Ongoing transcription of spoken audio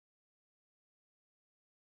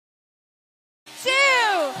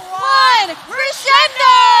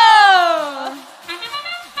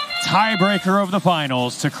tiebreaker of the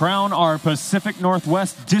finals to crown our Pacific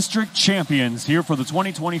Northwest District champions here for the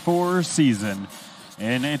 2024 season.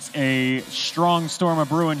 And it's a strong storm of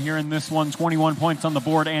brewing here in this one. 21 points on the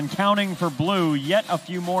board and counting for blue. Yet a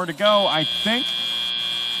few more to go, I think.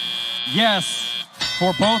 Yes,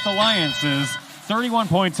 for both alliances. 31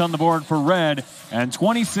 points on the board for red and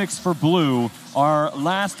 26 for blue. Our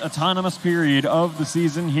last autonomous period of the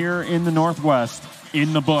season here in the Northwest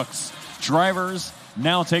in the books. Drivers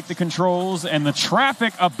now take the controls and the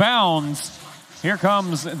traffic abounds. Here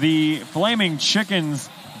comes the Flaming Chickens,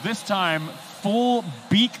 this time full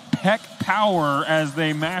beak peck power as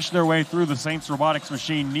they mash their way through the Saints Robotics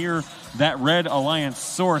machine near that red alliance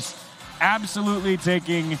source, absolutely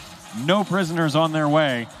taking no prisoners on their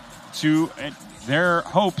way to their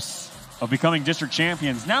hopes of becoming district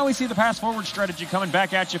champions. Now we see the pass forward strategy coming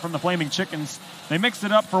back at you from the Flaming Chickens. They mixed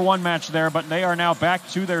it up for one match there, but they are now back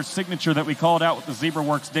to their signature that we called out with the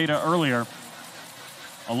ZebraWorks data earlier.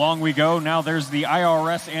 Along we go. Now there's the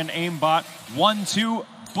IRS and aimbot. 1-2.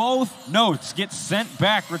 Both notes get sent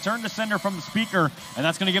back, return to sender from the speaker, and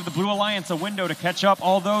that's going to give the Blue Alliance a window to catch up,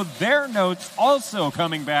 although their notes also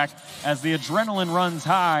coming back as the adrenaline runs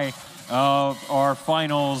high of our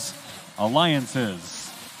finals alliances.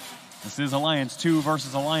 This is Alliance 2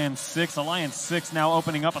 versus Alliance 6. Alliance 6 now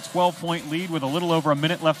opening up a 12-point lead with a little over a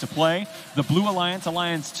minute left to play. The Blue Alliance,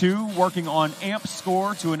 Alliance 2, working on amp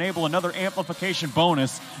score to enable another amplification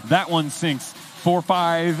bonus. That one sinks for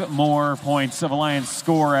 5 more points of Alliance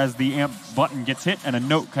score as the amp button gets hit and a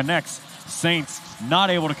note connects. Saints not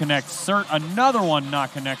able to connect. Cert, another one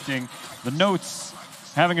not connecting. The notes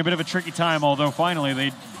having a bit of a tricky time, although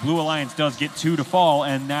finally Blue Alliance does get 2 to fall,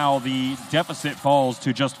 and now the deficit falls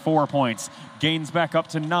to just 4 points. Gains back up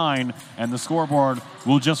to 9, and the scoreboard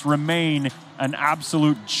will just remain an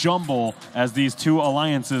absolute jumble as these two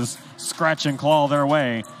alliances scratch and claw their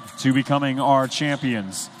way to becoming our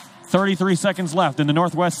champions. 33 seconds left in the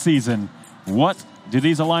Northwest season. What do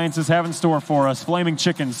these alliances have in store for us? Flaming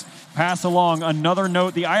Chickens pass along another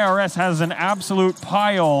note. The IRS has an absolute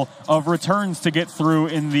pile of returns to get through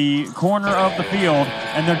in the corner of the field,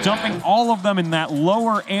 and they're dumping all of them in that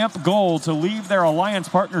lower amp goal to leave their alliance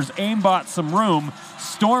partners aimbot some room.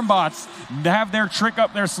 Stormbots have their trick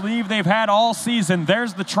up their sleeve they've had all season.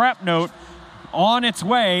 There's the trap note on its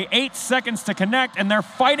way. 8 seconds to connect, and they're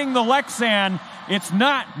fighting the Lexan. It's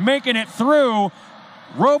not making it through.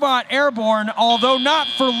 Robot airborne, although not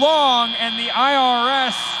for long, and the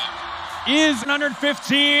IRS is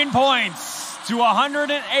 115 points to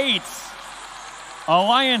 108.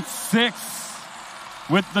 Alliance 6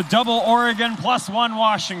 with the double Oregon +1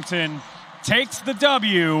 Washington takes the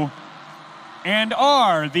W and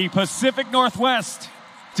are the Pacific Northwest